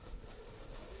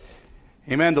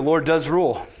Amen. The Lord does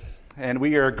rule, and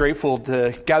we are grateful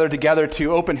to gather together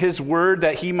to open His Word,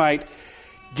 that He might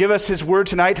give us His Word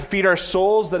tonight to feed our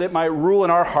souls, that it might rule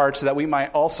in our hearts, so that we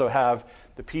might also have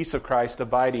the peace of Christ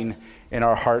abiding in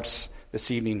our hearts this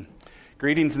evening.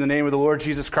 Greetings in the name of the Lord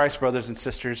Jesus Christ, brothers and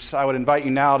sisters. I would invite you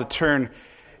now to turn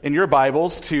in your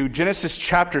Bibles to Genesis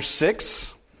chapter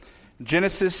 6.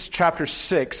 Genesis chapter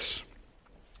 6.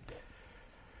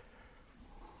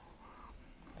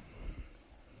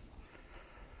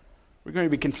 We're going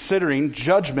to be considering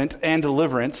judgment and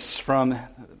deliverance from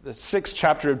the 6th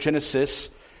chapter of Genesis,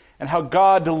 and how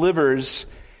God delivers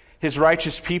His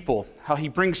righteous people, how He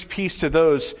brings peace to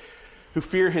those who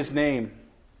fear His name.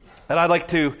 And I'd like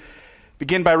to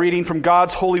begin by reading from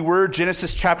God's holy word,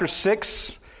 Genesis chapter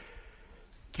 6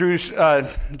 through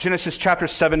Genesis chapter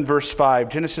 7, verse 5.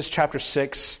 Genesis chapter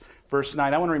 6, verse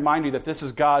 9. I want to remind you that this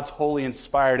is God's holy,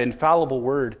 inspired, infallible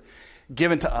word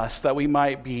given to us, that we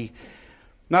might be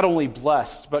not only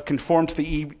blessed, but conformed to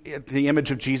the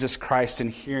image of Jesus Christ in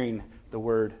hearing the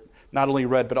word, not only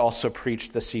read, but also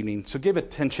preached this evening. So give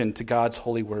attention to God's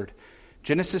holy word.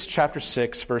 Genesis chapter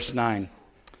 6, verse 9.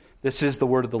 This is the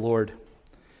word of the Lord.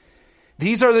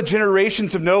 These are the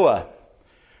generations of Noah,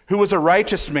 who was a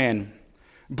righteous man,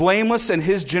 blameless in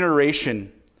his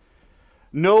generation.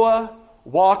 Noah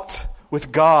walked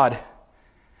with God.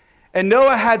 And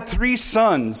Noah had 3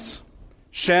 sons,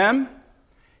 Shem,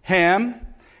 Ham,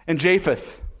 and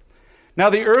Japheth. Now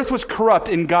the earth was corrupt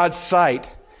in God's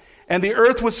sight, and the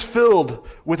earth was filled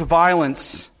with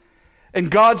violence.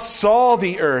 And God saw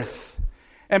the earth,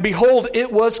 and behold,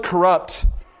 it was corrupt,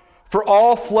 for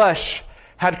all flesh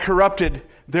had corrupted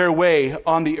their way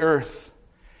on the earth.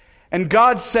 And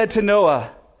God said to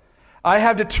Noah, I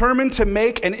have determined to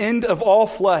make an end of all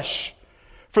flesh,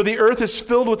 for the earth is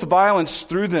filled with violence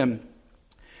through them.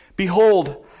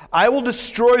 Behold, I will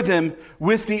destroy them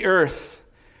with the earth.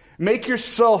 Make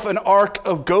yourself an ark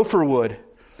of gopher wood.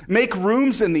 Make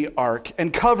rooms in the ark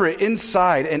and cover it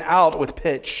inside and out with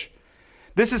pitch.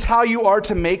 This is how you are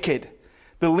to make it.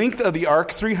 The length of the ark,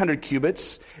 300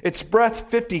 cubits, its breadth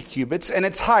 50 cubits, and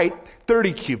its height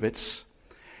 30 cubits.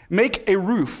 Make a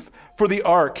roof for the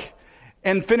ark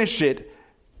and finish it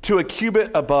to a cubit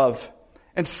above,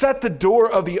 and set the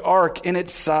door of the ark in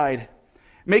its side.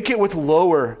 Make it with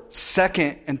lower,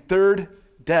 second, and third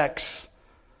decks.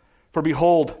 For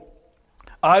behold,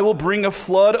 I will bring a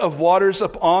flood of waters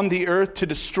upon the earth to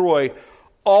destroy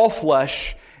all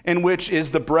flesh, in which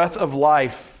is the breath of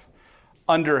life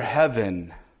under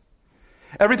heaven.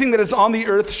 Everything that is on the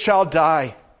earth shall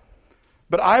die.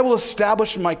 But I will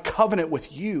establish my covenant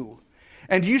with you,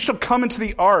 and you shall come into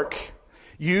the ark,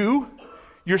 you,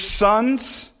 your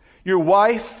sons, your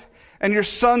wife, and your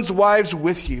sons' wives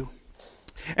with you.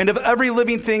 And of every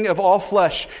living thing of all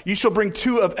flesh, you shall bring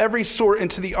 2 of every sort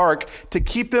into the ark to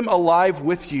keep them alive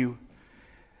with you.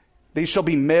 They shall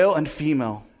be male and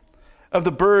female. Of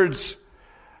the birds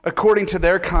according to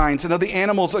their kinds, and of the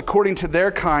animals according to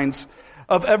their kinds,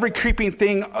 of every creeping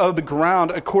thing of the ground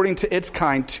according to its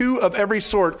kind, 2 of every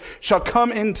sort shall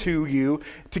come into you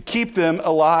to keep them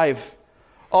alive.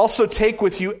 Also take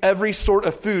with you every sort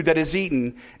of food that is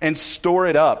eaten, and store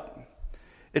it up.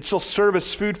 It shall serve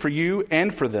as food for you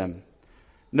and for them.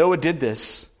 Noah did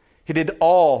this. He did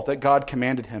all that God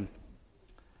commanded him.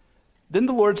 Then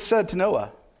the Lord said to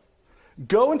Noah,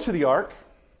 go into the ark,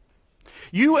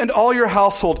 you and all your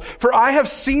household, for I have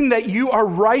seen that you are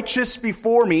righteous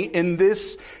before me in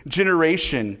this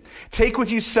generation. Take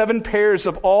with you 7 pairs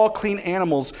of all clean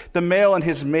animals, the male and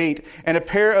his mate, and a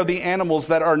pair of the animals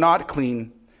that are not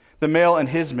clean, the male and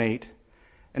his mate,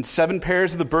 and 7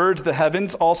 pairs of the birds of the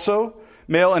heavens also,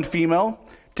 male and female,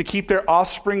 to keep their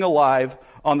offspring alive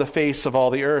on the face of all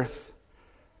the earth.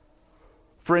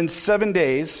 For in 7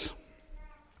 days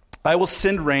I will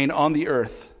send rain on the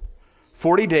earth,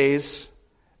 40 days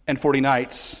and 40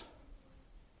 nights.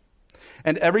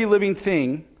 And every living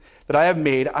thing that I have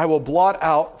made I will blot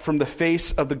out from the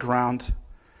face of the ground.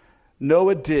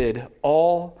 Noah did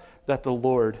all that the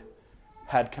Lord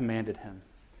had commanded him.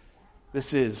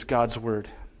 This is God's word.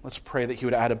 Let's pray that He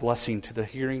would add a blessing to the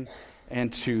hearing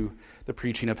and to the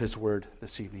preaching of His word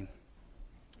this evening.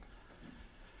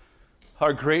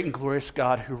 Our great and glorious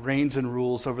God, who reigns and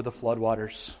rules over the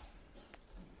floodwaters,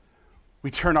 we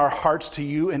turn our hearts to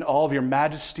You in all of Your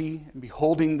majesty and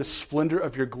beholding the splendor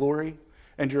of Your glory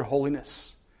and Your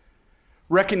holiness,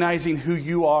 recognizing who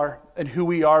You are and who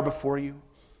we are before You.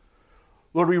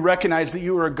 Lord, we recognize that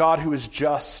You are a God who is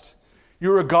just.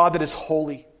 You are a God that is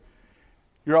holy.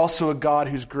 You're also a God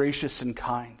who's gracious and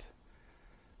kind.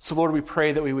 So, Lord, we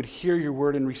pray that we would hear Your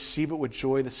word and receive it with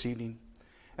joy this evening,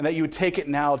 and that you would take it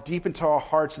now deep into our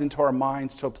hearts and into our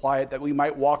minds to apply it, that we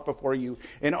might walk before you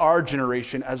in our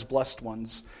generation as blessed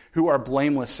ones who are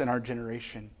blameless in our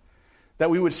generation. That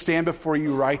we would stand before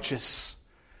you righteous,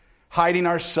 hiding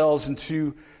ourselves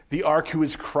into the ark who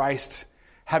is Christ,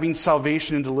 having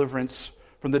salvation and deliverance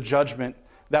from the judgment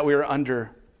that we are under,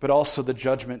 but also the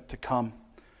judgment to come.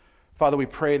 Father, we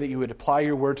pray that you would apply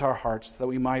your word to our hearts, that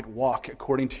we might walk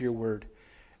according to your word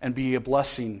and be a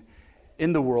blessing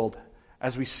in the world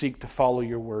as we seek to follow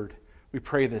your word. We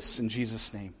pray this in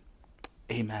Jesus' name.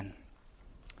 Amen.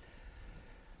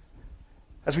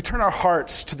 As we turn our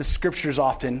hearts to the scriptures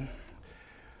often,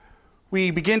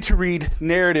 we begin to read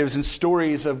narratives and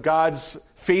stories of God's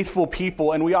faithful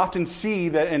people, and we often see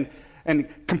that and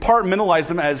compartmentalize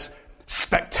them as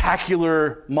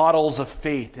spectacular models of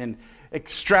faith and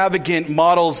extravagant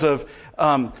models of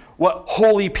what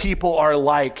holy people are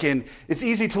like. And it's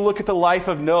easy to look at the life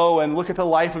of Noah and look at the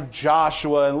life of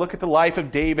Joshua and look at the life of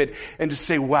David and just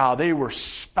say, wow, they were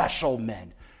special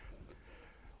men.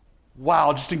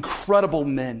 Wow, just incredible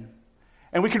men.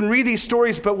 And we can read these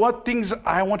stories, but what things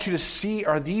I want you to see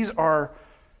are these are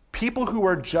people who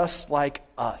are just like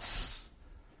us.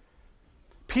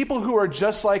 People who are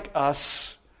just like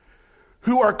us,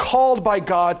 who are called by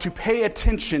God to pay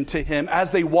attention to him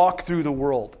as they walk through the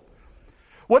world.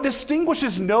 What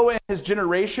distinguishes Noah and his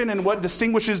generation and what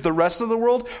distinguishes the rest of the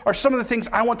world are some of the things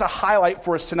I want to highlight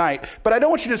for us tonight. But I don't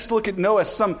want you to just look at Noah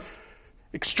as some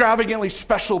extravagantly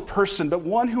special person, but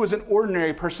one who is an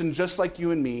ordinary person just like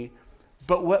you and me.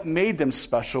 But what made them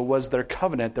special was their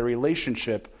covenant, their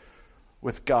relationship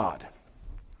with God.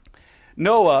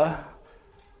 Noah,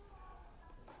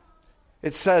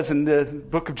 it says in the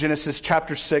book of Genesis,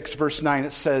 chapter 6, verse 9,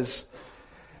 it says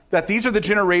that these are the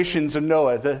generations of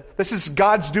Noah. This is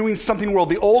God's doing something in the world.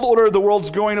 The old order of the world's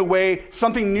going away.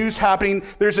 Something new's happening.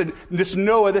 There's this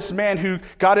Noah, this man who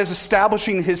God is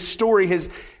establishing his story,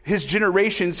 his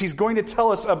generations. He's going to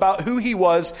tell us about who he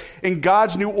was in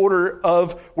God's new order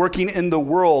of working in the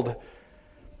world.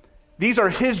 These are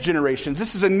his generations.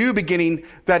 This is a new beginning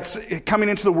that's coming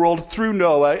into the world through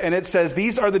Noah. And it says,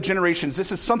 these are the generations.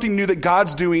 This is something new that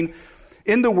God's doing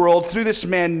in the world through this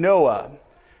man, Noah.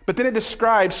 But then it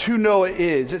describes who Noah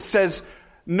is. It says,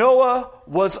 Noah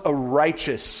was a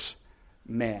righteous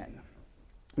man.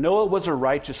 Noah was a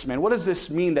righteous man. What does this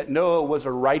mean that Noah was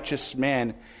a righteous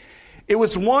man? It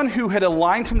was one who had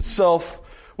aligned himself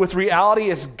with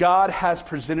reality as God has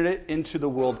presented it into the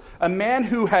world. A man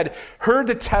who had heard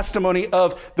the testimony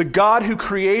of the God who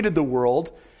created the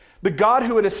world, the God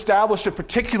who had established a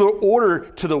particular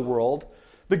order to the world,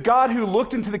 the God who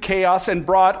looked into the chaos and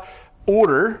brought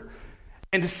order,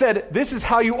 and said, this is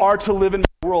how you are to live in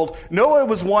the world. Noah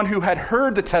was one who had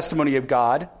heard the testimony of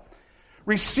God,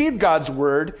 received God's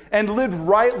word, and lived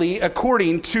rightly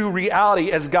according to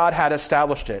reality as God had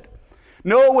established it.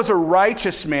 Noah was a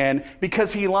righteous man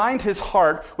because he aligned his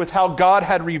heart with how God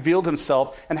had revealed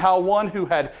himself and how one who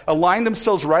had aligned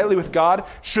themselves rightly with God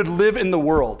should live in the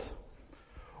world.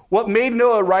 What made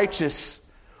Noah righteous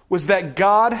was that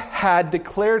God had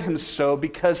declared him so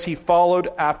because he followed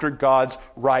after God's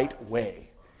right way.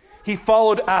 He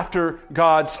followed after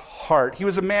God's heart. He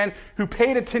was a man who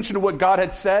paid attention to what God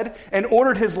had said and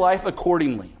ordered his life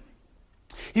accordingly.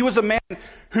 He was a man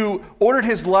who ordered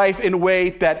his life in a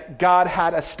way that God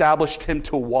had established him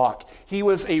to walk. He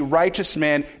was a righteous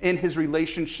man in his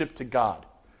relationship to God.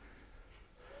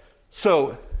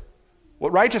 So,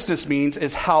 what righteousness means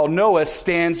is how Noah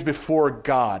stands before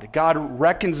God. God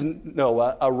reckons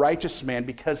Noah a righteous man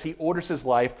because he orders his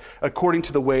life according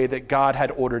to the way that God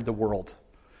had ordered the world.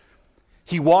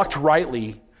 He walked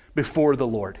rightly before the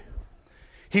Lord.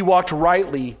 He walked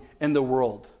rightly in the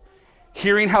world.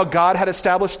 Hearing how God had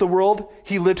established the world,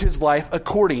 he lived his life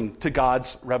according to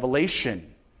God's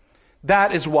revelation.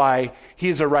 That is why he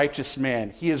is a righteous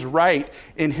man. He is right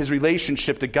in his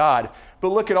relationship to God. But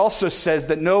look, it also says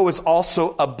that Noah was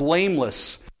also a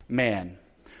blameless man.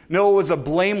 Noah was a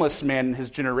blameless man in his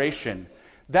generation.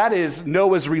 That is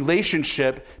Noah's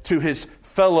relationship to his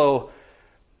fellow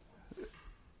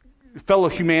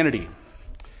humanity.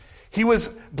 He was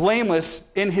blameless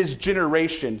in his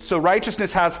generation. So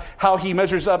righteousness has how he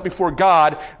measures up before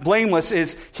God. Blameless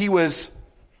is he was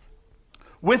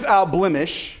without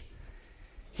blemish.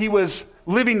 He was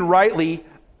living rightly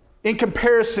in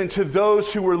comparison to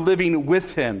those who were living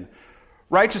with him.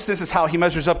 Righteousness is how he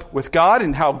measures up with God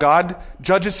and how God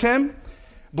judges him.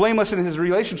 Blameless in his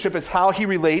relationship is how he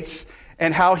relates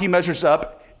and how he measures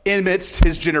up amidst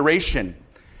his generation.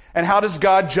 And how does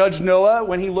God judge Noah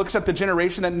when he looks at the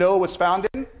generation that Noah was found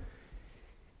in?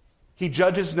 He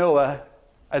judges Noah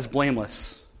as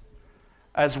blameless.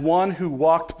 as one who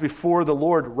walked before the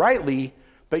Lord rightly,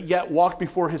 but yet walked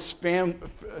before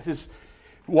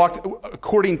walked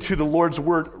according to the Lord's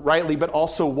word rightly, but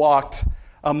also walked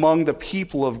among the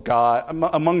people of God,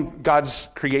 among God's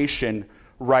creation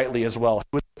rightly as well.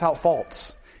 He was without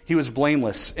fault. He was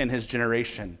blameless in his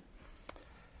generation.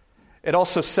 It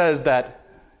also says that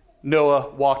Noah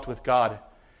walked with God.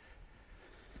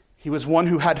 He was one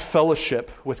who had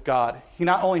fellowship with God. He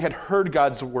not only had heard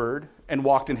God's word and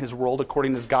walked in his world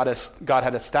according as God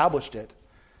had established it,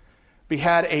 but he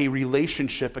had a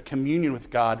relationship, a communion with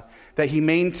God that he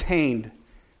maintained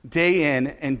day in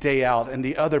and day out. And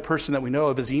the other person that we know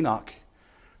of is Enoch,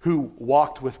 who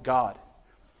walked with God,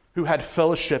 who had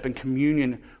fellowship and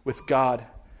communion with God.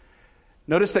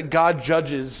 Notice that God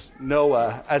judges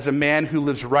Noah as a man who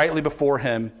lives rightly before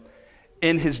him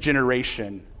in his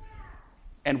generation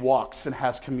and walks and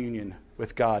has communion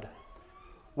with God.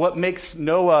 What makes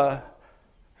Noah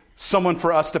someone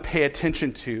for us to pay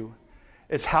attention to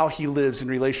is how he lives in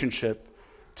relationship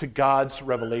to God's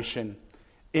revelation,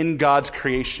 in God's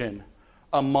creation,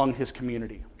 among his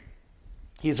community.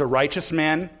 He is a righteous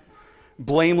man,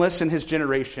 blameless in his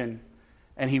generation,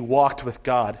 and he walked with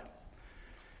God.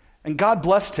 And God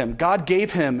blessed him. God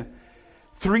gave him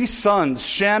 3 sons,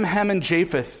 Shem, Ham, and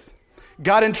Japheth.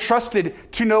 God entrusted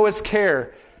to Noah's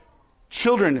care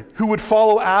children who would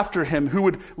follow after him, who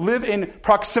would live in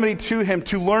proximity to him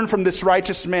to learn from this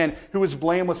righteous man who was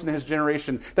blameless in his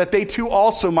generation, that they too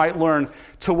also might learn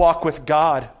to walk with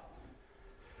God.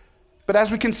 But as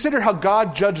we consider how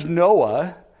God judged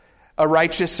Noah, a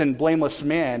righteous and blameless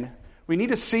man, we need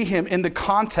to see him in the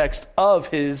context of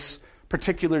his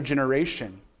particular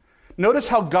generation. Notice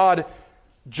how God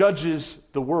judges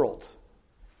the world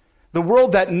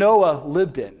that Noah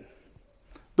lived in,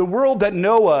 the world that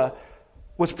Noah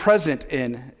was present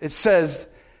in. It says,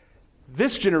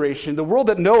 this generation, the world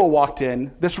that Noah walked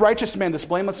in, this righteous man, this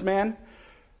blameless man,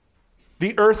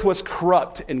 the earth was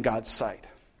corrupt in God's sight.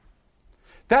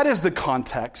 That is the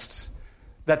context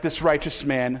that this righteous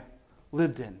man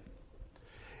lived in.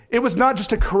 It was not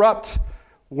just a corrupt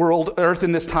earth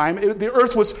in this time. The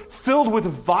earth was filled with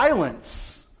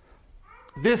violence.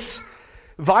 This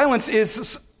violence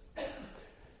is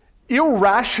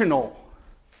irrational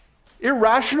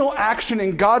action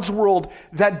in God's world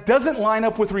that doesn't line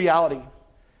up with reality.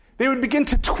 They would begin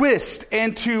to twist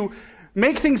and to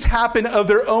make things happen of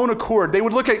their own accord. They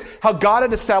would look at how God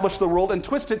had established the world and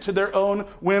twist it to their own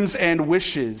whims and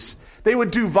wishes. They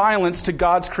would do violence to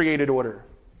God's created order.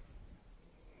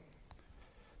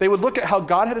 They would look at how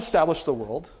God had established the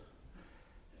world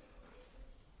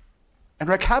and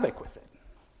wreak havoc with it.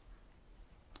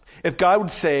 If God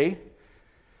would say,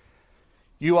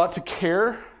 you ought to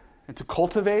care and to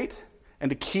cultivate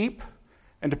and to keep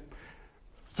and to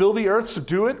fill the earth,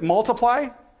 subdue it, multiply,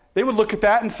 they would look at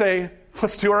that and say,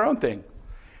 let's do our own thing.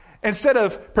 Instead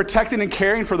of protecting and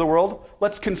caring for the world,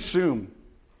 let's consume.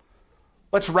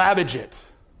 Let's ravage it.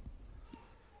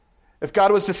 If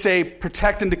God was to say,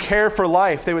 protect and to care for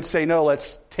life, they would say, no,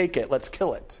 let's take it, let's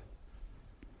kill it.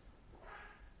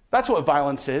 That's what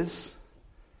violence is.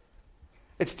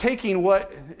 It's taking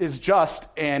what is just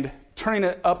and turning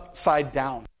it upside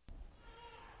down,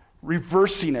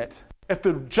 reversing it. If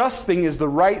the just thing is the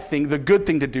right thing, the good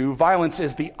thing to do, violence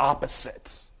is the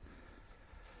opposite.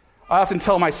 I often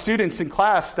tell my students in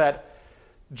class that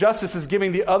justice is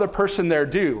giving the other person their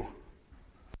due.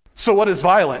 So what is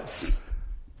violence?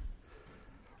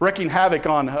 Wreaking havoc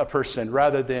on a person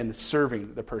rather than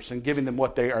serving the person, giving them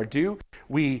what they are due.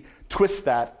 We twist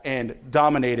that and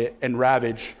dominate it and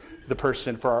ravage the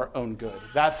person for our own good.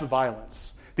 That's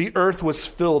violence. The earth was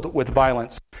filled with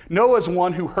violence. Noah is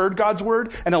one who heard God's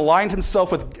word and aligned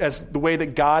himself with as the way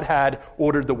that God had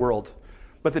ordered the world.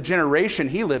 But the generation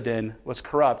he lived in was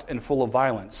corrupt and full of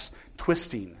violence,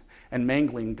 twisting and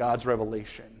mangling God's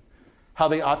revelation. How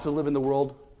they ought to live in the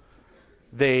world,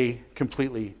 they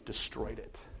completely destroyed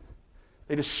it.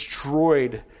 They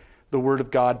destroyed the word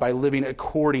of God by living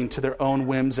according to their own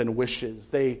whims and wishes.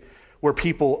 They were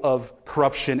people of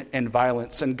corruption and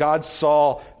violence. And God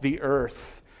saw the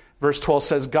earth. Verse 12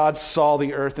 says, God saw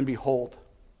the earth and behold.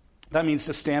 That means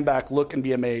to stand back, look, and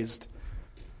be amazed.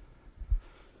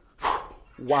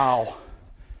 Wow.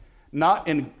 Not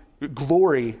in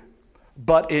glory,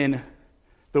 but in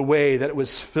the way that it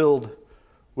was filled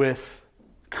with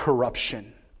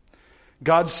corruption.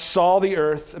 God saw the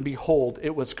earth, and behold,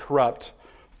 it was corrupt,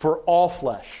 for all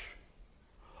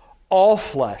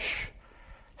flesh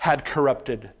had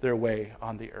corrupted their way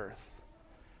on the earth.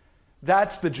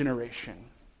 That's the generation.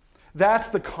 That's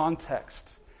the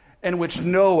context in which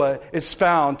Noah is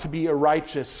found to be a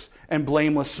righteous and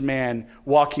blameless man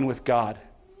walking with God.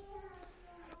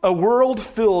 A world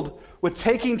filled with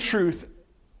taking truth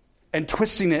and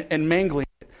twisting it and mangling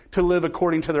it to live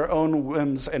according to their own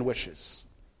whims and wishes.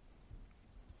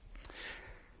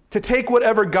 To take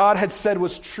whatever God had said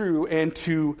was true and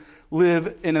to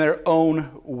live in their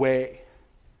own way.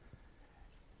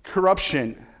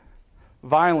 Corruption,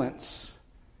 violence,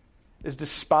 is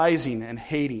despising and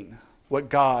hating what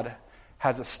God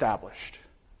has established.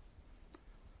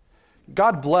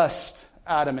 God blessed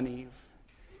Adam and Eve.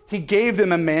 He gave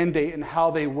them a mandate in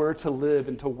how they were to live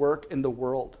and to work in the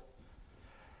world,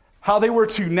 how they were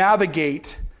to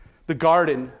navigate the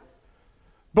garden.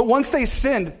 But once they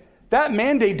sinned, that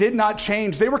mandate did not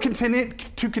change. They were continue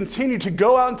to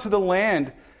go out into the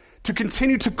land, to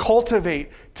continue to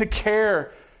cultivate, to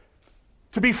care,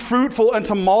 to be fruitful and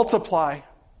to multiply.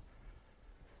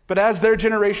 But as their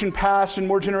generation passed and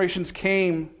more generations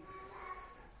came,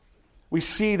 we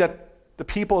see that the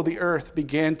people of the earth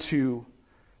began to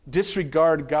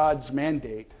disregard God's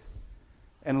mandate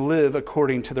and live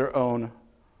according to their own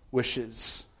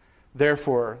wishes.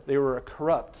 Therefore, they were a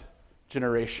corrupt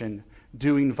generation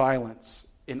doing violence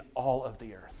in all of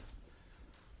the earth.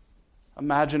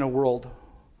 Imagine a world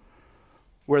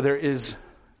where there is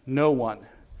no one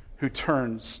who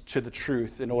turns to the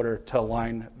truth in order to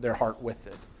align their heart with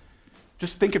it.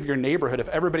 Just think of your neighborhood. If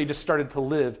everybody just started to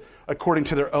live according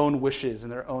to their own wishes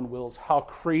and their own wills, how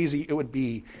crazy it would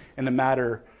be in a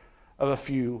matter of a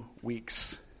few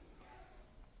weeks.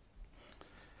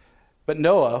 But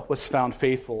Noah was found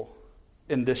faithful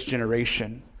in this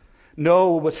generation.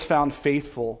 Noah was found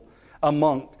faithful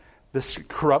among this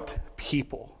corrupt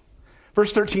people.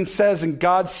 Verse 13 says, and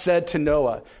God said to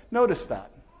Noah, notice that.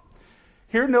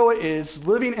 Here Noah is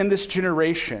living in this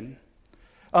generation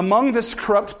among this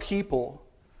corrupt people,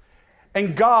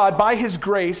 and God, by his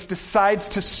grace, decides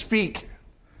to speak.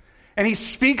 And he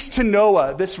speaks to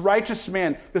Noah, this righteous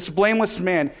man, this blameless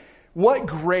man. What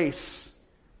grace,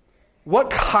 what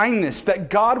kindness that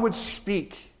God would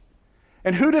speak.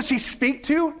 And who does he speak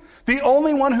to? The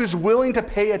only one who's willing to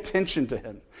pay attention to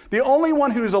him. The only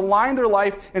one who's aligned their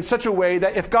life in such a way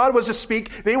that if God was to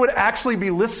speak, they would actually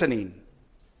be listening.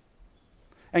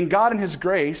 And God in his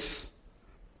grace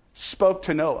spoke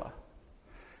to Noah.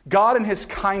 God in his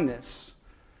kindness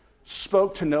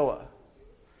spoke to Noah.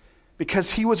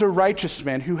 Because he was a righteous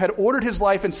man who had ordered his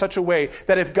life in such a way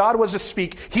that if God was to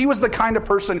speak, he was the kind of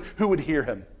person who would hear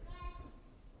him.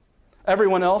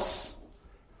 Everyone else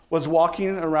was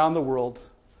walking around the world,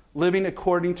 living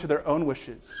according to their own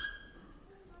wishes,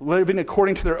 living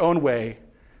according to their own way,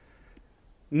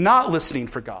 not listening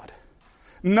for God,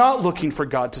 not looking for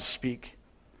God to speak.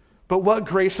 But what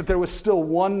grace that there was still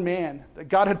one man, that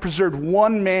God had preserved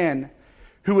one man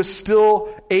who was still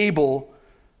able,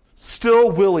 still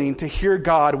willing to hear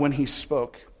God when he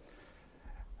spoke.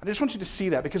 I just want you to see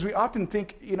that because we often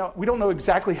think, we don't know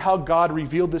exactly how God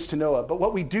revealed this to Noah, but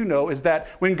what we do know is that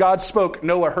when God spoke,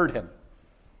 Noah heard him.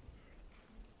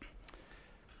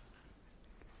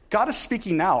 God is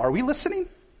speaking now. Are we listening?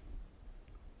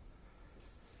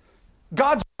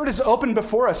 God's word is open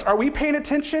before us. Are we paying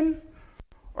attention?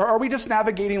 Or are we just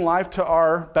navigating life to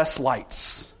our best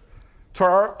lights, to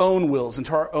our own wills and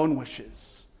to our own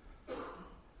wishes?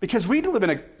 Because we live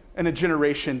in a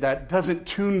generation that doesn't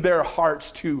tune their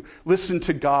hearts to listen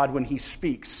to God when he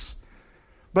speaks.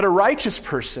 But a righteous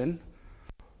person,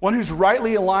 one who's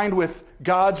rightly aligned with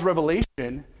God's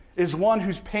revelation, is one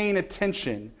who's paying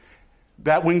attention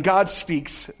that when God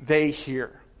speaks, they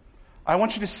hear. I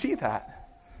want you to see that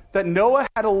Noah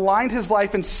had aligned his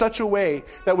life in such a way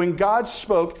that when God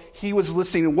spoke, he was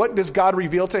listening. And what does God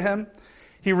reveal to him?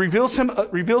 He reveals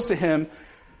to him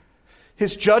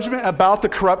his judgment about the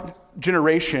corrupt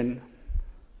generation,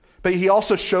 but he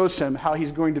also shows him how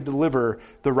he's going to deliver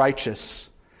the righteous.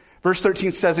 Verse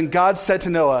 13 says, and God said to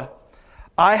Noah,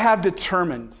 I have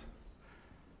determined,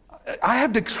 I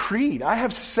have decreed, I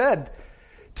have said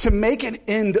to make an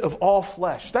end of all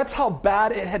flesh. That's how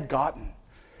bad it had gotten.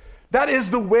 That is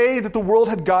the way that the world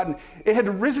had gotten. It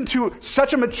had risen to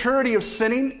such a maturity of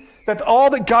sinning that all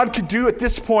that God could do at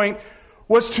this point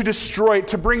was to destroy it,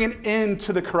 to bring an end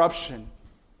to the corruption.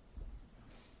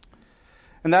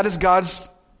 And that is God's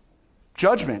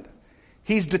judgment.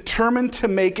 He's determined to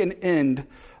make an end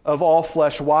of all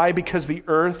flesh. Why? Because the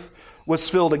earth was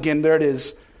filled, again, there it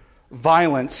is,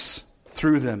 violence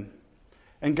through them.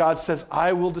 And God says,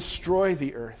 I will destroy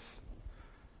the earth.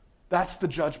 That's the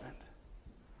judgment.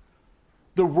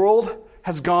 The world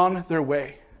has gone their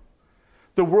way.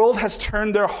 The world has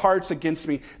turned their hearts against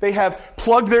me. They have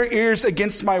plugged their ears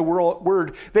against my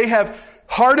word. They have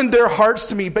hardened their hearts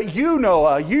to me. But you,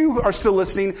 Noah, you are still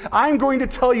listening. I'm going to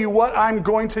tell you what I'm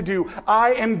going to do.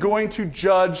 I am going to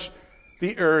judge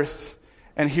the earth,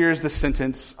 and here's the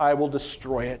sentence, I will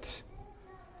destroy it.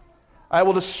 I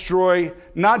will destroy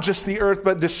not just the earth,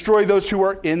 but destroy those who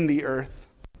are in the earth.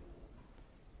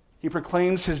 He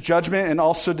proclaims his judgment and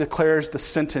also declares the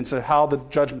sentence of how the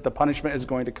judgment, the punishment is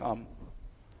going to come.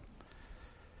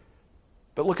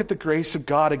 But look at the grace of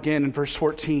God again in verse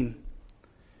 14.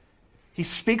 He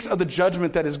speaks of the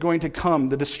judgment that is going to come,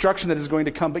 the destruction that is going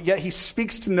to come, but yet he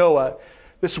speaks to Noah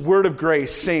this word of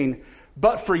grace, saying,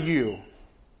 but for you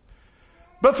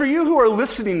who are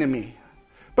listening to me,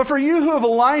 but for you who have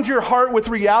aligned your heart with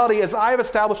reality as I have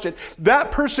established it,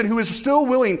 that person who is still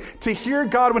willing to hear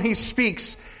God when he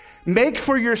speaks, make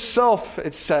for yourself,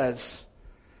 it says,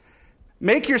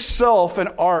 make yourself an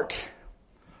ark,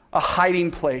 a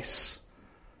hiding place.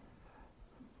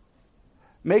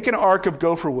 Make an ark of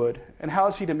gopher wood. And how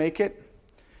is he to make it?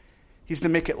 He's to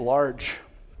make it large,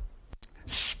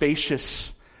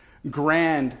 spacious,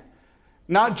 grand.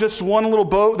 Not just one little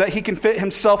boat that he can fit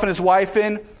himself and his wife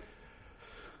in,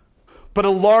 but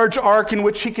a large ark in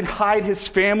which he can hide his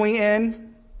family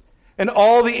in and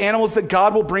all the animals that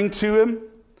God will bring to him.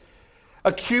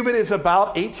 A cubit is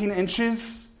about 18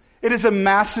 inches. It is a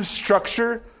massive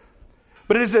structure,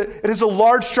 but it is a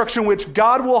large structure in which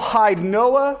God will hide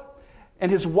Noah and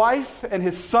his wife and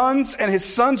his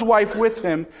son's wife with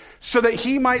him so that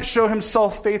he might show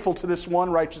himself faithful to this one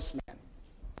righteous man.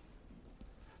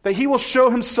 That he will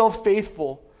show himself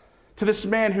faithful to this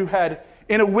man who had,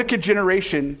 in a wicked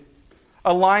generation,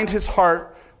 aligned his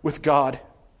heart with God.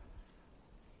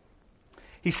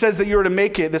 He says that you are to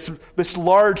make it, this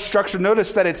large structure.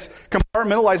 Notice that it's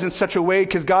compartmentalized in such a way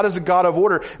because God is a God of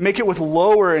order. Make it with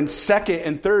lower and second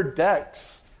and third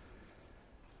decks.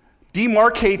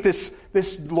 Demarcate this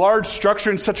large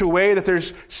structure in such a way that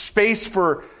there's space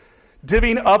for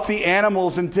divvying up the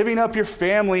animals and divvying up your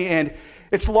family. And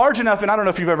it's large enough, and I don't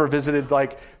know if you've ever visited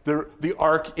like the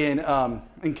Ark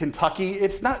in Kentucky.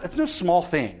 It's no small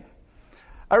thing.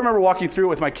 I remember walking through it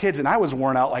with my kids, and I was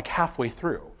worn out like halfway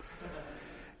through.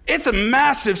 It's a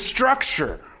massive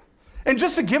structure. And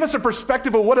just to give us a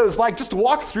perspective of what it was like, just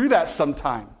walk through that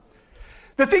sometime.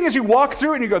 The thing is, you walk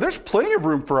through it and you go, there's plenty of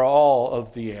room for all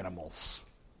of the animals.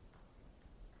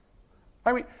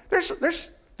 I mean, there's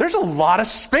a lot of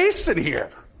space in here.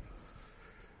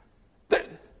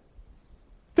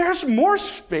 There's more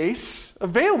space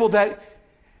available that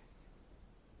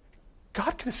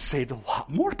God could have saved a lot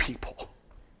more people.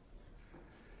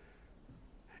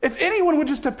 If anyone would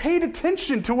just have paid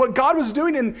attention to what God was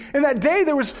doing in that day,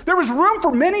 there was room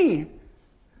for many.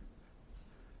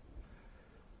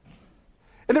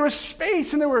 And there was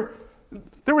space, and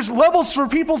there was levels for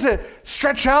people to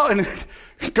stretch out and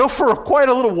go for quite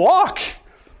a little walk.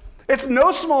 It's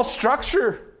no small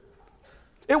structure.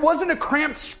 It wasn't a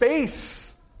cramped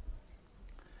space.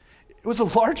 It was a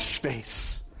large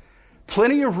space.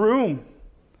 Plenty of room.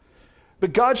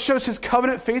 But God shows his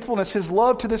covenant faithfulness, his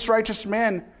love to this righteous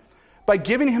man by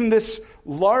giving him this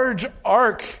large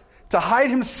ark to hide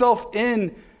himself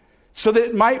in so that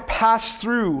it might pass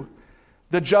through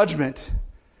the judgment.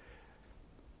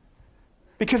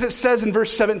 Because it says in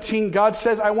verse 17, God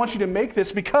says, I want you to make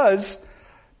this because,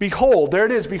 behold, there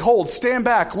it is, behold, stand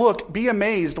back, look, be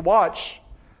amazed, watch.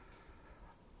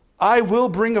 I will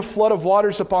bring a flood of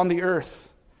waters upon the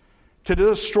earth to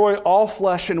destroy all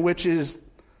flesh, and which is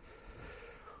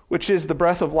the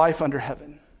breath of life under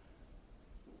heaven.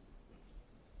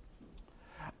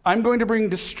 I'm going to bring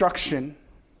destruction,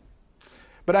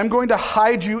 but I'm going to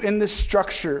hide you in this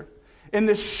structure, in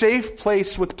this safe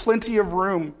place with plenty of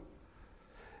room,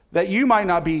 that you might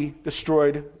not be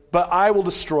destroyed, but I will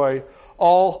destroy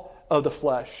all of the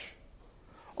flesh.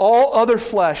 All other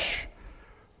flesh,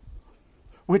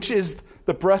 which is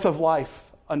the breath of life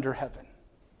under heaven.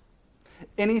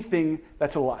 Anything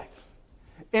that's alive,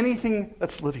 anything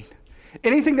that's living,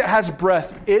 anything that has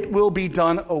breath, it will be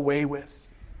done away with.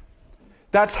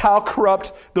 That's how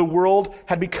corrupt the world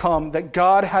had become, that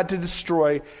God had to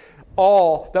destroy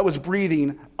all that was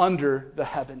breathing under the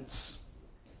heavens.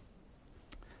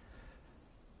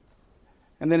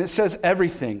 And then it says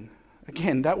everything.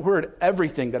 Again, that word,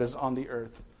 everything that is on the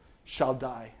earth shall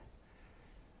die.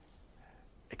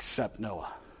 Except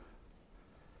Noah.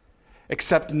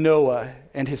 Except Noah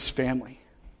and his family.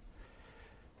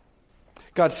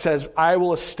 God says, I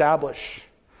will establish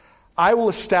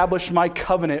my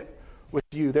covenant with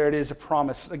you. There it is, a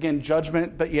promise. Again,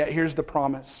 judgment, but yet here's the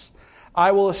promise.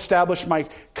 I will establish my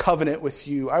covenant with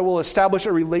you. I will establish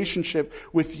a relationship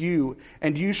with you,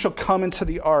 and you shall come into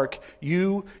the ark,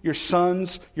 you, your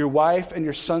sons, your wife, and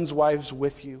your sons' wives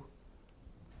with you.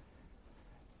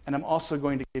 And I'm also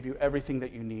going to give you everything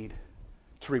that you need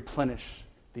to replenish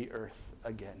the earth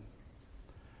again.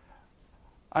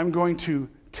 I'm going to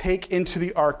take into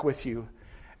the ark with you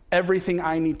everything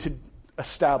I need to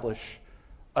establish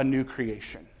a new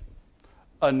creation,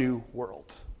 a new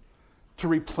world, to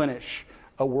replenish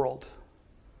a world.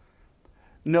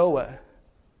 Noah,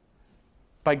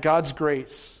 by God's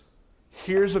grace,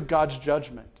 hears of God's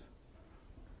judgment,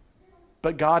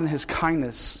 but God in his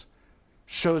kindness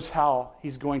shows how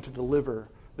he's going to deliver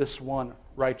this one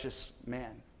righteous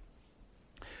man.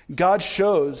 God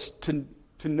shows to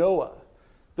Noah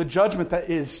the judgment that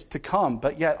is to come,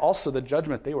 but yet also the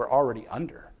judgment they were already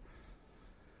under.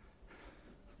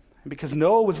 And because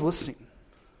Noah was listening,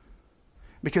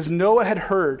 because Noah had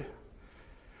heard,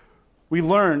 we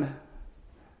learn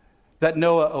that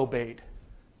Noah obeyed.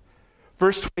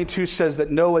 Verse 22 says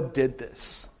that Noah did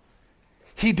this.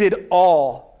 He did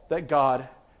all that God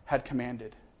had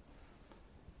commanded.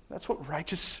 That's what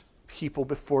righteous people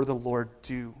before the Lord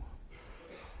do.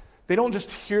 They don't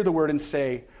just hear the word and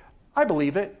say, I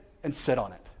believe it, and sit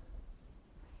on it.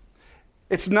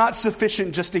 It's not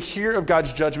sufficient just to hear of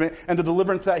God's judgment and the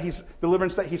deliverance that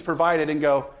he's provided and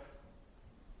go,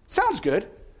 sounds good.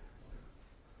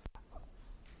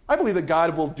 I believe that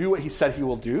God will do what he said he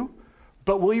will do,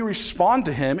 but will you respond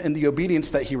to him in the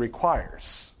obedience that he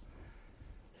requires?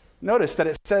 Notice that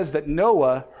it says that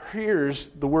Noah hears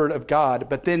the word of God,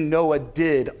 but then Noah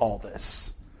did all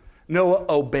this. Noah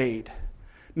obeyed.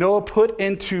 Noah put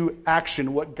into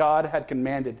action what God had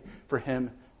commanded for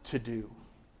him to do.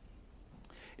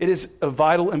 It is of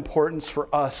vital importance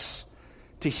for us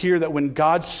to hear that when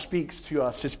God speaks to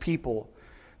us, his people,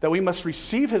 that we must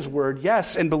receive his word,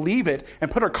 yes, and believe it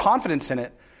and put our confidence in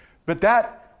it, but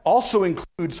that also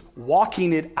includes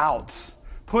walking it out,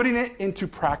 putting it into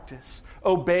practice,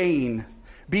 obeying,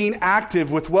 being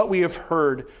active with what we have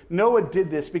heard. Noah did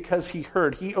this because he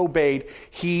heard, he obeyed,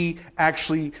 he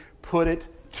actually put it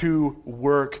to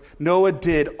work. Noah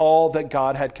did all that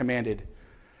God had commanded.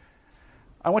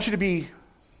 I want you to be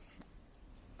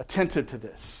attentive to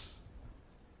this,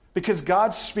 because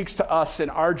God speaks to us in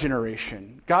our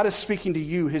generation. God is speaking to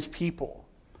you, his people.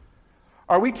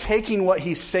 Are we taking what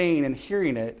he's saying and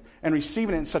hearing it and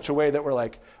receiving it in such a way that we're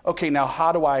like, okay, now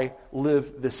how do I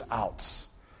live this out?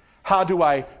 How do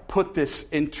I put this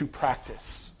into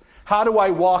practice? How do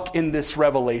I walk in this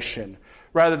revelation?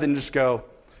 Rather than just go,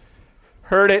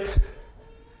 heard it,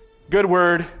 good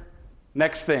word,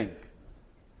 next thing.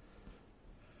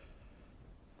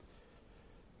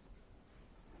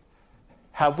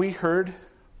 Have we heard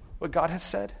what God has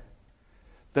said?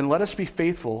 Then let us be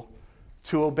faithful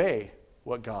to obey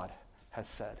what God has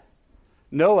said.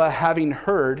 Noah, having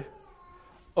heard,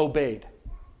 obeyed.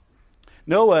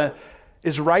 Noah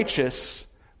is righteous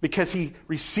because he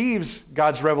receives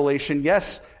God's revelation.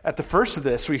 Yes, at the first of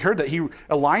this, we heard that he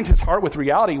aligned his heart with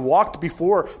reality, walked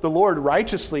before the Lord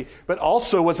righteously, but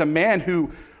also was a man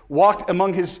who walked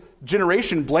among his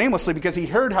generation blamelessly because he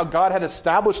heard how God had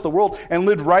established the world and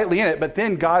lived rightly in it. But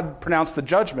then God pronounced the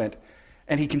judgment,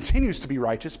 and he continues to be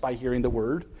righteous by hearing the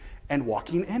word and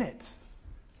walking in it.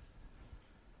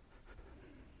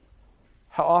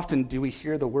 How often do we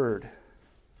hear the word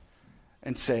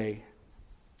and say,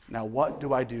 now what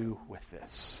do I do with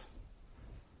this?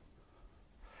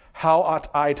 How ought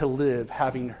I to live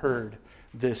having heard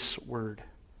this word?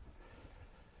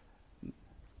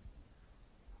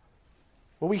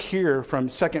 What we hear from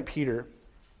 2 Peter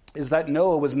is that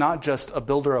Noah was not just a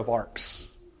builder of arks.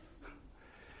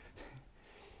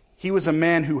 He was a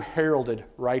man who heralded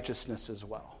righteousness as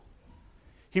well.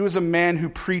 He was a man who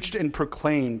preached and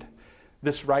proclaimed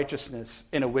this righteousness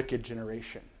in a wicked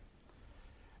generation.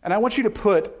 And I want you to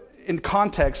put in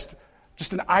context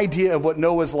just an idea of what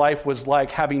Noah's life was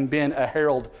like, having been a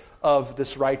herald of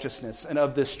this righteousness and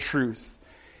of this truth.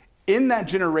 In that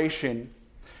generation,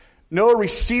 Noah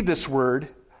received this word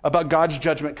about God's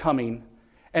judgment coming,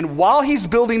 and while he's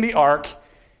building the ark,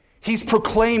 he's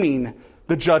proclaiming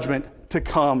the judgment to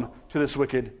come to this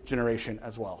wicked generation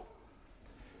as well.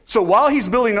 So while he's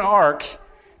building an ark,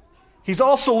 he's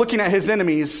also looking at his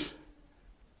enemies,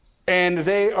 and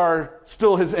they are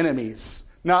still his enemies,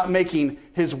 not making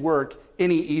his work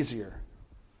any easier.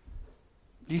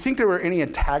 Do you think there were any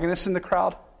antagonists in the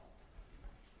crowd?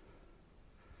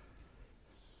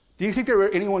 Do you think there were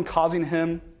anyone causing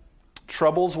him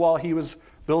troubles while he was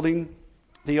building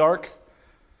the ark?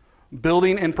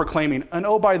 Building and proclaiming. And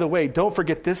oh, by the way, don't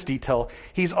forget this detail.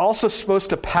 He's also supposed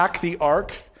to pack the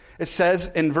ark. It says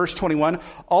in verse 21,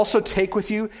 also take with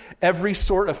you every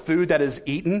sort of food that is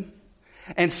eaten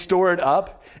and store it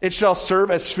up. It shall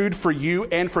serve as food for you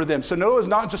and for them. So Noah is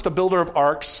not just a builder of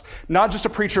arks, not just a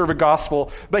preacher of a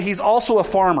gospel, but he's also a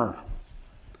farmer.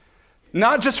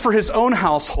 Not just for his own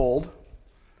household,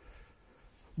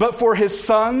 but for his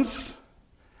sons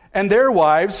and their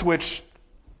wives, which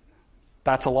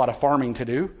that's a lot of farming to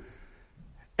do,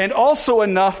 and also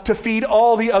enough to feed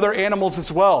all the other animals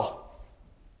as well.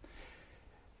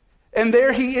 And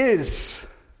there he is,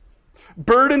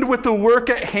 burdened with the work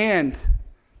at hand,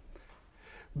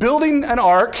 building an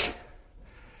ark,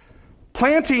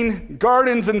 planting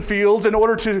gardens and fields in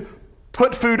order to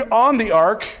put food on the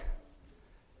ark,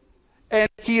 and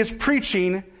he is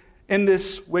preaching in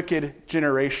this wicked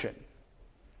generation.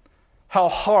 How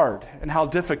hard and how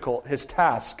difficult his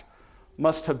task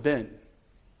must have been.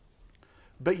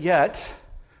 But yet,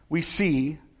 we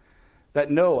see that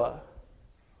Noah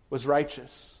was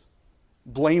righteous,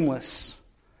 blameless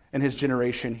in his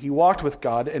generation. He walked with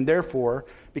God, and therefore,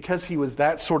 because he was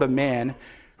that sort of man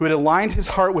who had aligned his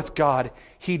heart with God,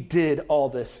 he did all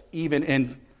this, even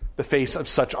in the face of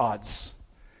such odds,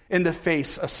 in the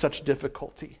face of such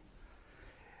difficulty.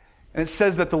 And it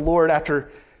says that the Lord,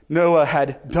 after Noah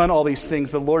had done all these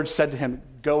things, the Lord said to him,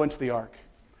 "Go into the ark.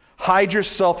 Hide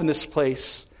yourself in this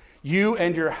place, you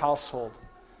and your household."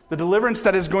 The deliverance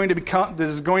that is going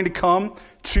to come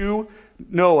to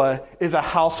Noah is a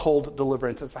household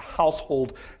deliverance. It's a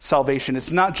household salvation.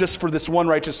 It's not just for this one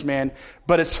righteous man,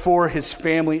 but it's for his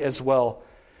family as well.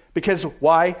 Because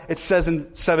why? It says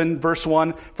in 7 verse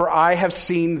 1, "For I have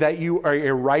seen that you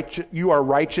are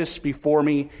righteous before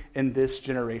me in this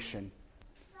generation."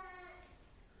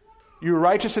 You are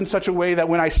righteous in such a way that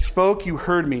when I spoke, you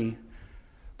heard me.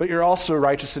 But you're also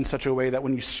righteous in such a way that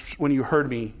when you heard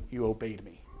me, you obeyed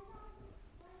me.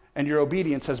 And your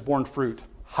obedience has borne fruit.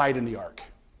 Hide in the ark.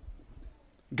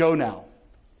 Go now.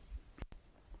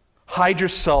 Hide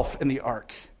yourself in the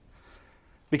ark,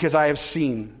 because I have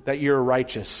seen that you're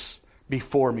righteous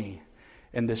before me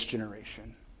in this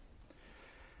generation.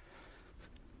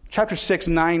 Chapter 6,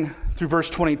 9 through verse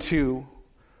 22,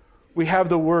 we have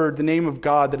the word, the name of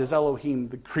God that is Elohim,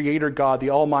 the creator God, the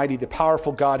almighty, the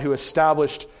powerful God who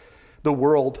established the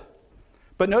world.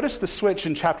 But notice the switch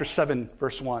in chapter 7,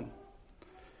 verse 1.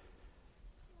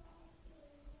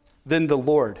 Then the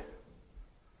Lord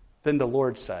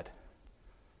said,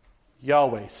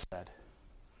 Yahweh said,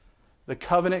 the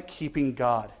covenant-keeping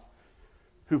God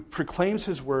who proclaims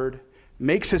his word,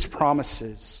 makes his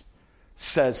promises,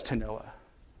 says to Noah,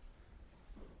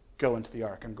 "Go into the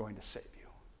ark, I'm going to save you."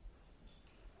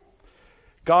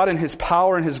 God in his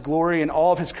power and his glory and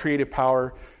all of his creative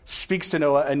power speaks to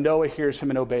Noah, and Noah hears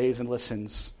him and obeys and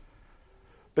listens.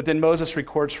 But then Moses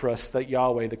records for us that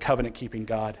Yahweh, the covenant-keeping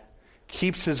God,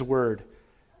 keeps his word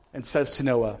and says to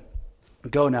Noah,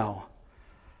 "Go now,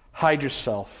 hide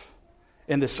yourself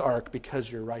in this ark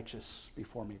because you're righteous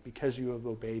before me, because you have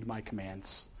obeyed my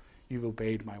commands. You've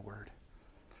obeyed my word."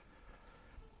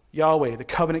 Yahweh, the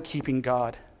covenant-keeping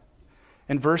God.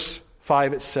 In verse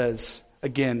 5 it says,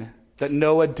 again, that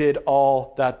Noah did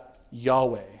all that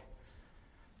Yahweh,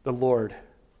 the Lord,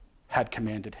 had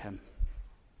commanded him.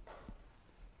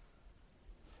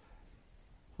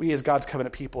 We as God's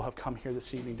covenant people have come here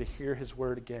this evening to hear his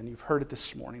word again. You've heard it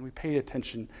this morning. We paid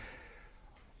attention.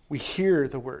 We hear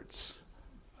the words.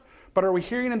 But are we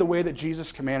hearing in the way that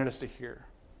Jesus commanded us to hear?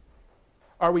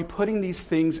 Are we putting these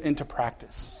things into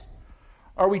practice?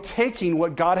 Are we taking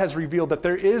what God has revealed, that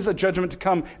there is a judgment to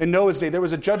come in Noah's day? There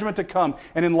was a judgment to come.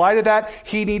 And in light of that,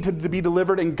 he needed to be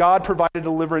delivered, and God provided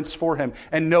deliverance for him.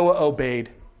 And Noah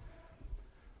obeyed.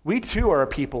 We too are a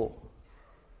people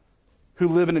who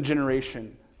live in a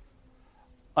generation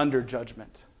under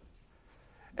judgment.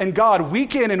 And God,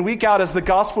 week in and week out, as the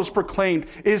gospel is proclaimed,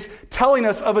 is telling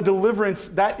us of a deliverance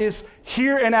that is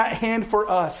here and at hand for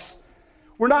us.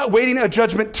 We're not waiting a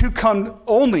judgment to come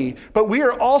only, but we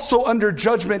are also under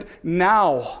judgment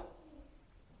now.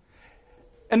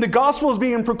 And the gospel is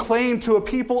being proclaimed to a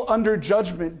people under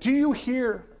judgment. Do you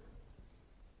hear?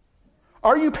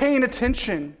 Are you paying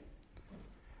attention?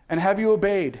 And have you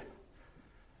obeyed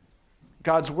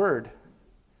God's word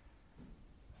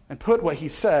and put what he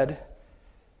said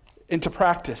into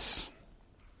practice?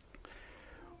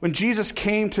 When Jesus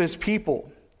came to his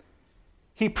people,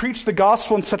 he preached the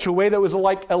gospel in such a way that was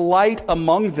like a light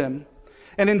among them.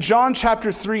 And in John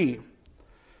chapter 3,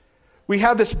 we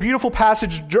have this beautiful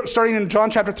passage starting in John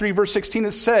chapter 3, verse 16.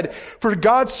 It said, "For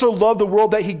God so loved the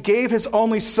world that he gave his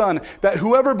only son, that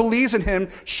whoever believes in him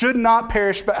should not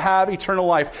perish but have eternal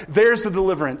life." There's the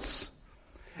deliverance.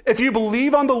 If you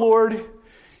believe on the Lord,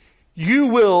 you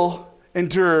will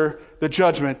endure the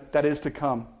judgment that is to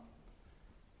come.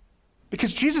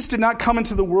 Because Jesus did not come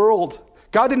into the world.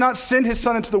 God did not send his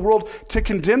son into the world to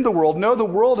condemn the world. No, the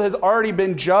world has already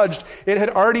been judged. It had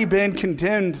already been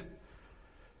condemned.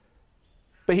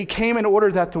 But he came in order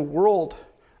that the world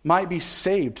might be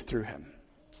saved through him.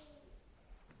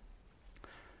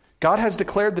 God has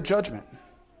declared the judgment.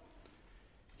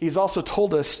 He's also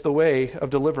told us the way of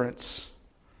deliverance.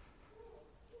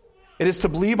 It is to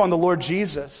believe on the Lord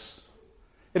Jesus.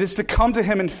 It is to come to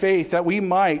him in faith that we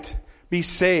might be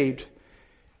saved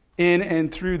in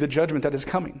and through the judgment that is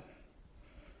coming.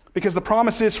 Because the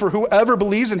promise is for whoever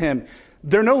believes in him,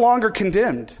 they're no longer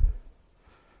condemned.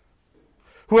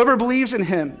 Whoever believes in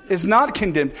him is not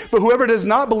condemned, but whoever does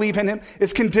not believe in him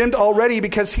is condemned already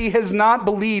because he has not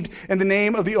believed in the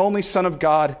name of the only Son of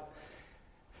God.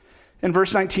 And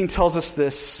verse 19 tells us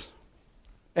this,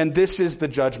 and this is the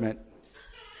judgment.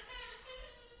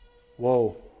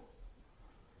 Whoa.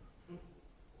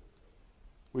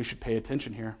 We should pay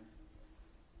attention here.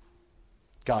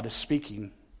 God is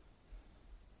speaking.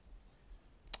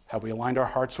 Have we aligned our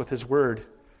hearts with his word?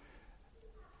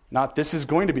 Not this is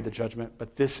going to be the judgment,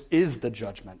 but this is the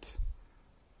judgment.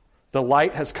 The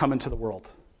light has come into the world.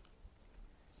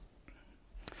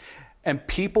 And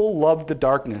people loved the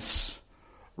darkness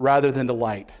rather than the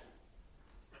light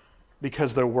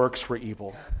because their works were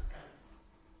evil.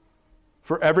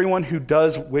 For everyone who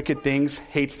does wicked things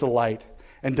hates the light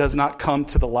and does not come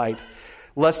to the light,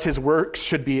 lest his works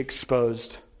should be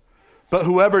exposed. But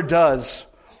whoever does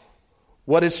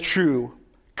what is true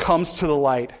comes to the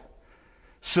light,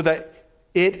 so that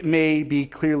it may be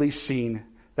clearly seen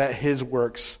that his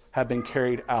works have been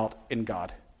carried out in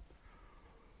God.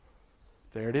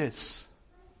 There it is.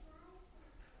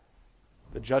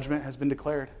 The judgment has been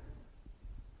declared.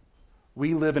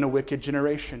 We live in a wicked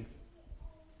generation.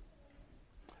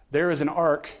 There is an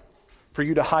ark for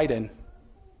you to hide in.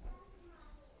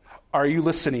 Are you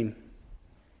listening?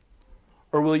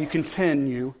 Or will you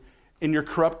continue in your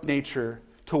corrupt nature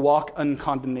to walk in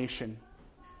condemnation?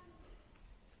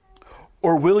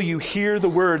 Or will you hear the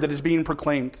word that is being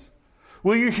proclaimed?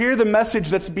 Will you hear the message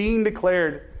that's being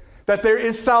declared? That there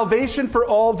is salvation for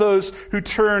all those who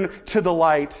turn to the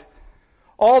light.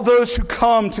 All those who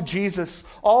come to Jesus.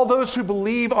 All those who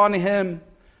believe on him.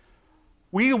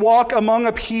 We walk among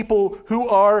a people who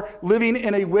are living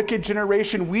in a wicked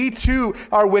generation. We too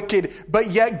are wicked,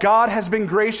 but yet God has been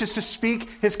gracious to speak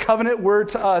his covenant word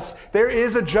to us. There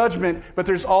is a judgment, but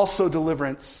there's also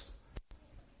deliverance.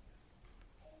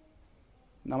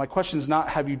 Now, my question is not,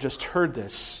 have you just heard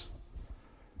this,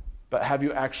 but have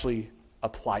you actually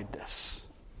applied this?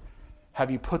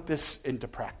 Have you put this into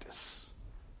practice?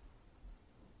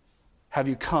 Have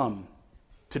you come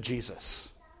to Jesus?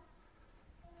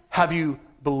 Have you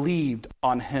believed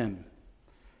on him?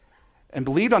 And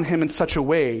believed on him in such a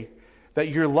way that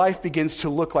your life begins to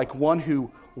look like one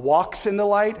who walks in the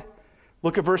light?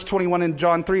 Look at verse 21 in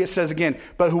John 3. It says again,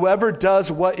 but whoever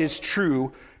does what is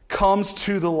true comes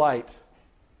to the light,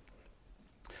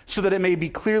 so that it may be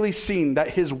clearly seen that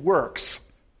his works,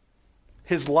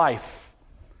 his life,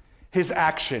 his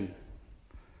action,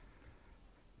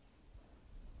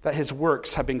 that his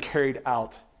works have been carried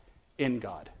out in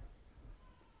God.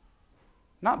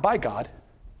 Not by God,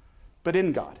 but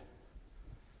in God.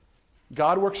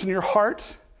 God works in your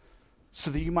heart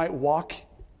so that you might walk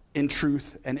in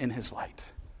truth and in his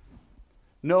light.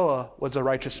 Noah was a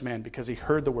righteous man because he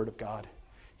heard the word of God.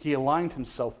 He aligned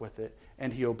himself with it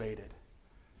and he obeyed it.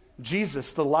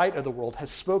 Jesus, the light of the world,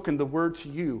 has spoken the word to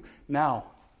you now.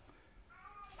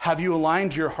 Have you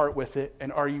aligned your heart with it,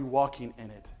 and are you walking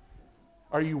in it?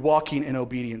 Are you walking in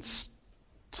obedience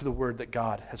to the word that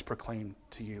God has proclaimed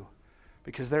to you?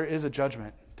 Because there is a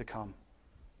judgment to come,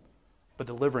 but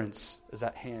deliverance is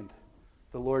at hand.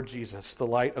 The Lord Jesus, the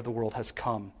light of the world, has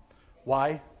come.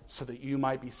 Why? So that you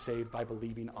might be saved by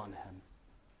believing on him.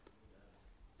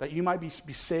 That you might be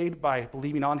saved by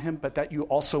believing on him, but that you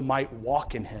also might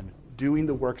walk in him, doing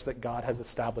the works that God has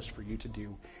established for you to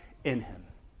do in him.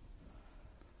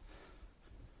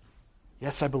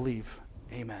 Yes, I believe.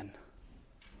 Amen.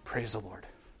 Praise the Lord.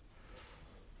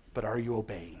 But are you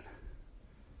obeying?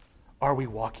 Are we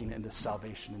walking in this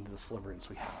salvation, into this deliverance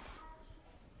we have?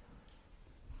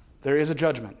 There is a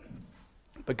judgment,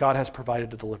 but God has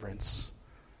provided a deliverance.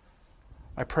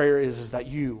 My prayer is that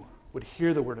you would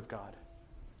hear the word of God.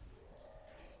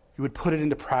 You would put it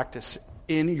into practice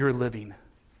in your living,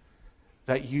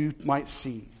 that you might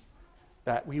see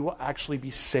that we will actually be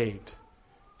saved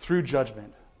through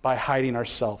judgment by hiding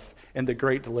ourselves in the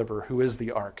great deliverer who is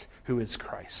the ark, who is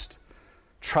Christ.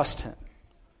 Trust him.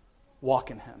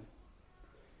 Walk in him.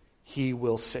 He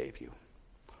will save you.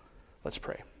 Let's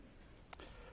pray.